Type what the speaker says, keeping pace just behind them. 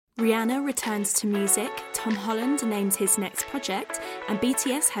Rihanna returns to music, Tom Holland names his next project, and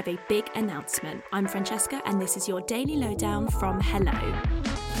BTS have a big announcement. I'm Francesca, and this is your Daily Lowdown from Hello.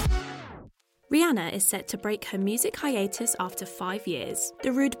 Rihanna is set to break her music hiatus after 5 years.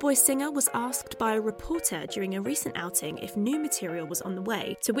 The Rude Boy singer was asked by a reporter during a recent outing if new material was on the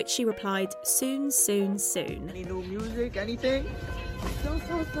way, to which she replied, soon, soon, soon. Any new music, anything?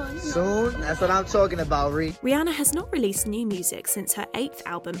 Soon? That's what I'm talking about, Ree. Rihanna has not released new music since her 8th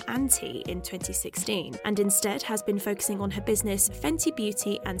album, Anti, in 2016, and instead has been focusing on her business Fenty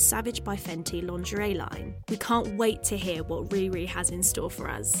Beauty and Savage by Fenty lingerie line. We can't wait to hear what Riri has in store for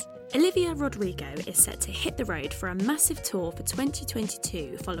us. Olivia Rodrigo is set to hit the road for a massive tour for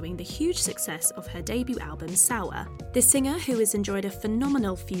 2022 following the huge success of her debut album, Sour. The singer, who has enjoyed a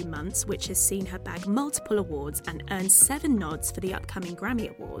phenomenal few months, which has seen her bag multiple awards and earn 7 nods for the upcoming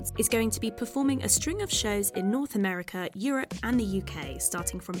Grammy Awards, is going to be performing a string of shows in North America, Europe and the UK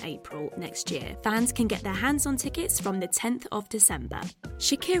starting from April next year. Fans can get their hands on tickets from the 10th of December.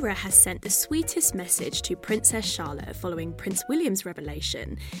 Shakira has sent the sweetest message to Princess Charlotte following Prince William's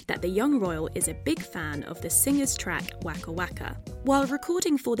revelation that the young royal is a big fan of the singer's track Waka Waka. While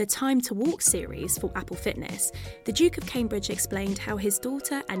recording for the Time to Walk series for Apple Fitness, the Duke of Cambridge explained how his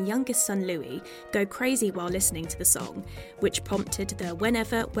daughter and youngest son Louis go crazy while listening to the song, which prompted the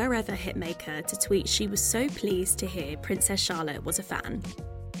Whenever, Wherever hitmaker to tweet she was so pleased to hear Princess Charlotte was a fan.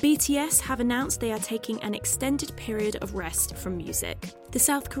 BTS have announced they are taking an extended period of rest from music. The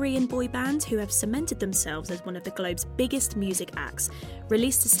South Korean boy band, who have cemented themselves as one of the globe's biggest music acts,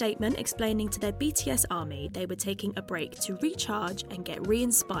 released a statement explaining to their BTS army they were taking a break to recharge and get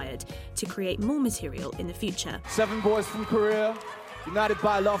re-inspired to create more material in the future. 7 boys from Korea, united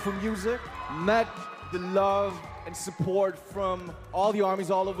by love for music, met the love and support from all the armies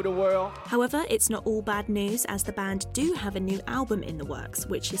all over the world. However, it's not all bad news, as the band do have a new album in the works,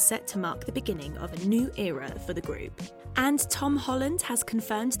 which is set to mark the beginning of a new era for the group. And Tom Holland has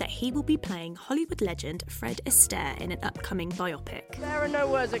confirmed that he will be playing Hollywood legend Fred Astaire in an upcoming biopic. There are no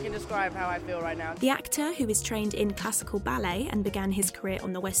words that can describe how I feel right now. The actor, who is trained in classical ballet and began his career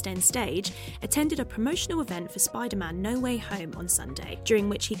on the West End stage, attended a promotional event for Spider-Man No Way Home on Sunday, during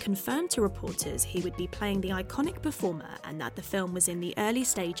which he confirmed to reporters he would be playing the iconic performer and that the film was in the early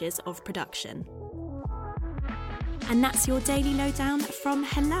stages of production. And that's your Daily Lowdown from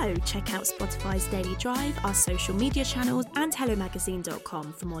Hello. Check out Spotify's Daily Drive, our social media channels, and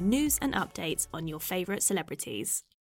hellomagazine.com for more news and updates on your favourite celebrities.